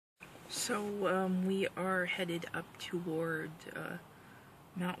So we are headed up toward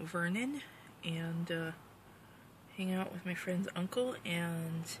Mount Vernon and hang out with my friend's uncle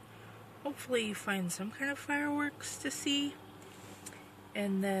and hopefully find some kind of fireworks to see.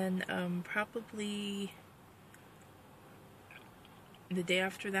 And then probably the day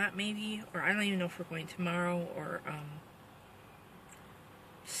after that maybe, or I don't even know if we're going tomorrow or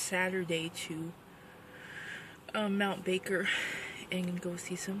Saturday to Mount Baker and go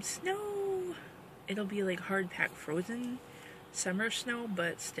see some snow. It'll be like hard packed frozen summer snow,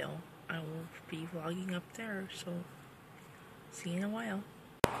 but still I will be vlogging up there, so see you in a while.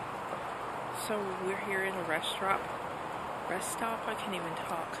 So we're here in a rest stop. I can't even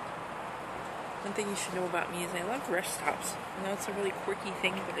talk. One thing you should know about me is I love rest stops. I know it's a really quirky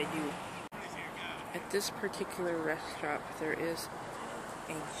thing that I do. At this particular rest stop there is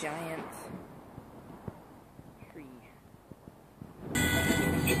a giant tree.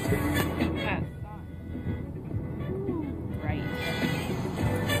 Right.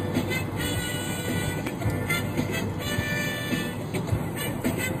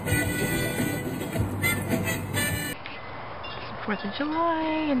 4th of July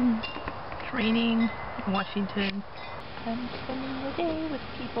and it's raining in Washington. I'm spending the day with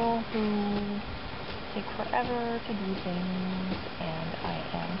people who take forever to do things, and I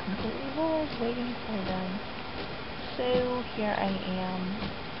am completely bored waiting for them. So here I am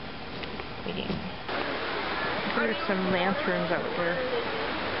waiting. There's some lanterns out there,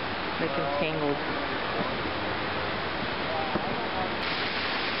 like entangled.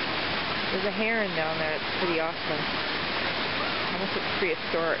 There's a heron down there, it's pretty awesome. Almost looks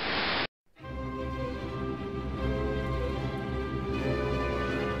prehistoric.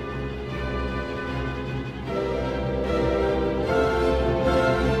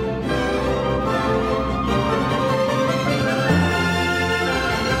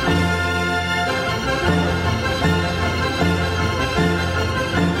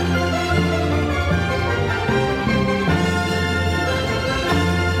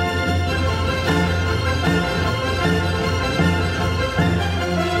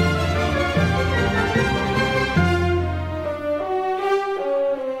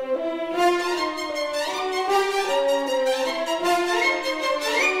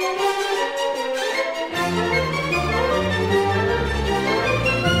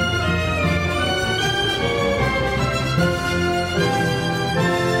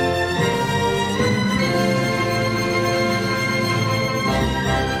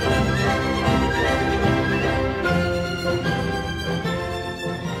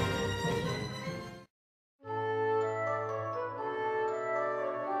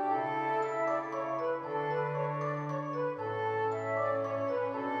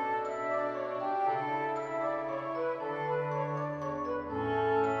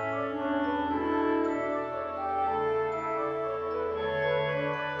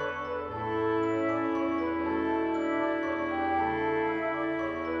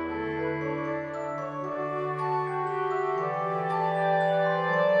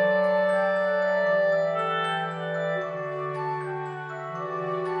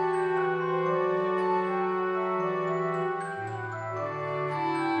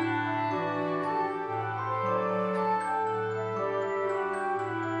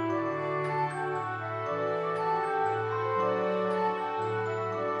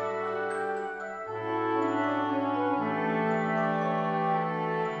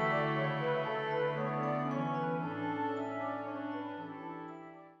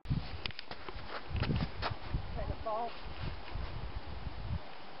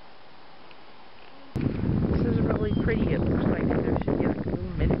 This is really pretty. It looks like there should be like little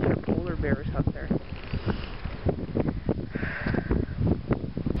miniature polar bears out there.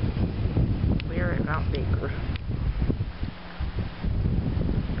 We're at Mount Baker.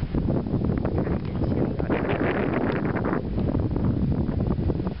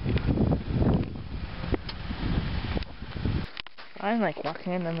 I'm like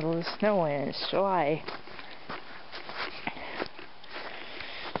walking in the middle of the snow and it's July.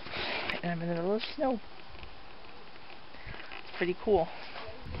 And I'm in the middle of snow. It's pretty cool.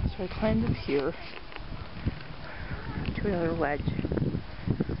 So I climbed up here to another ledge.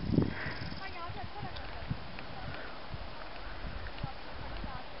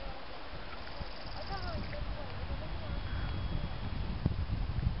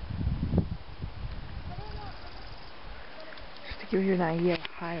 Just to give you an idea of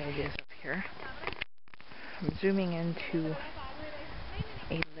how high it is up here. I'm zooming into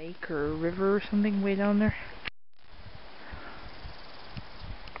a lake or a river or something way down there.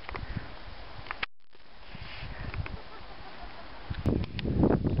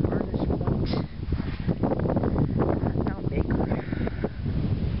 Hardest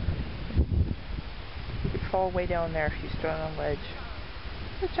all the way down there if you stood on a ledge,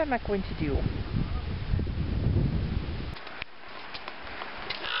 which I'm not going to do.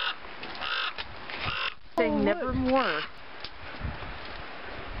 Saying nevermore.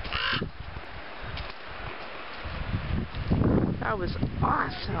 That was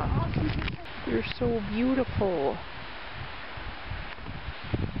awesome. You're so beautiful.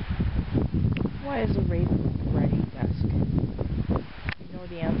 Why is the raven writing desk? You know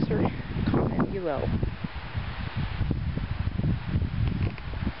the answer? Comment below.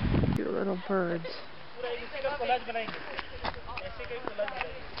 Cute little birds.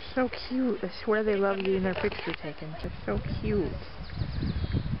 So cute. I swear they love getting their picture taken. They're so cute.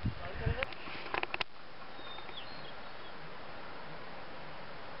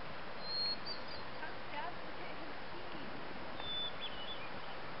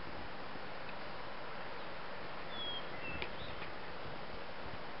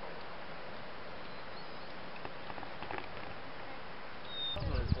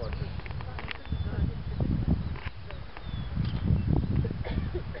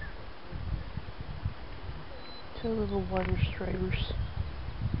 Two little water strivers.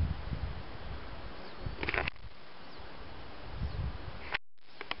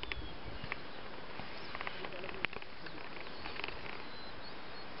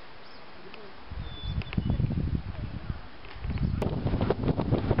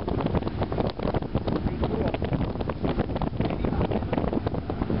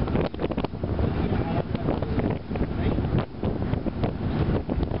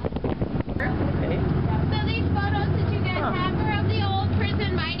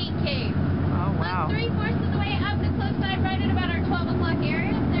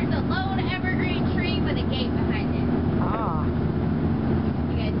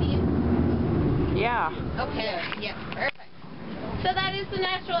 Okay, yeah, perfect. So that is the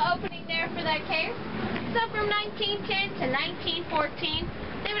natural opening there for that cave. So from 1910 to 1914,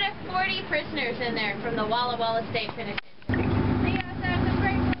 they would have 40 prisoners in there from the Walla Walla State Penitentiary. So you also have the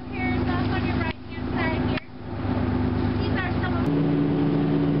great room here off on your right-hand side here. These are some of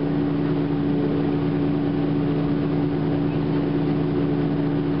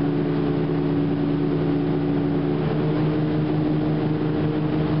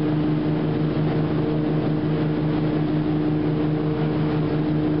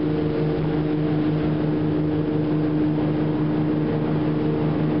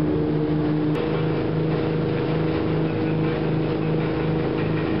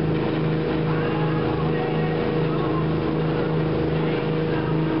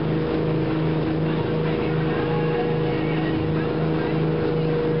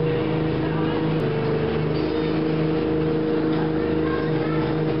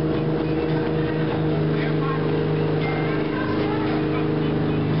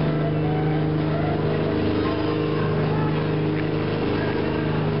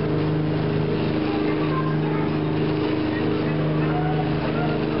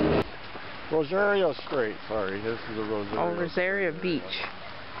Rosario Strait, sorry, this is the Rosario. Oh, Rosario Beach.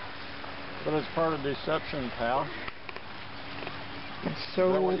 But it's part of Deception Path. It's so...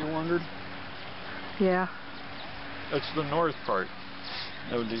 Is that what you wondered? Yeah. It's the north part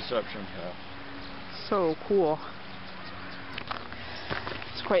of Deception Path. So cool.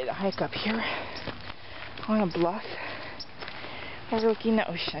 It's quite the hike up here. On a bluff. Overlooking the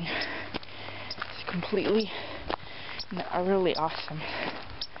ocean. It's completely and utterly awesome.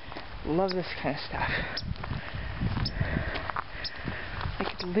 Love this kind of stuff. I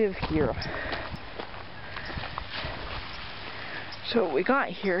could live here. So what we got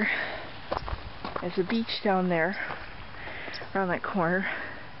here is a beach down there around that corner.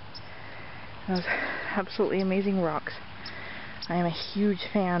 Those absolutely amazing rocks. I am a huge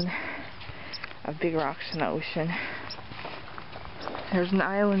fan of big rocks in the ocean. There's an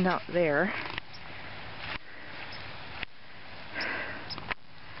island out there.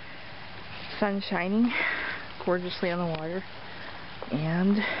 Sun shining gorgeously on the water,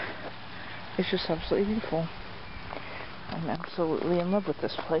 and it's just absolutely beautiful. I'm absolutely in love with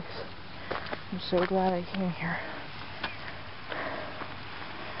this place. I'm so glad I came here.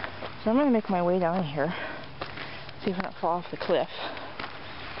 So I'm going to make my way down here, see if I don't fall off the cliff,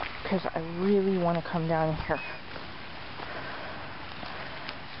 because I really want to come down here.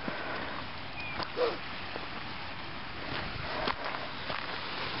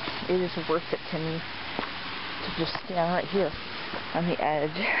 It is worth it to me to just stand right here on the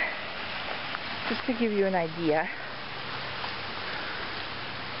edge. Just to give you an idea,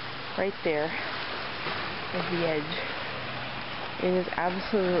 right there is the edge. It is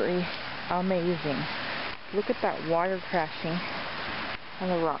absolutely amazing. Look at that water crashing on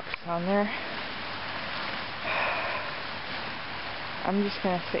the rocks down there. I'm just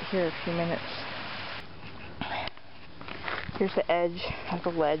going to sit here a few minutes. Here's the edge of the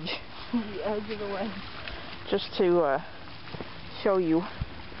ledge. The edge of the ledge. Just to show you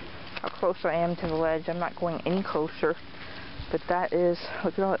how close I am to the ledge. I'm not going any closer. But that is,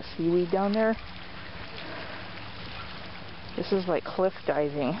 look at all that seaweed down there. This is like cliff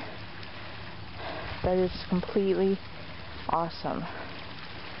diving. That is completely awesome.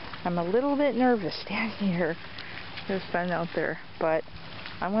 I'm a little bit nervous standing here. There's sun out there, but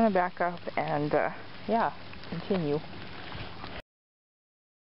I'm going to back up and, yeah, continue.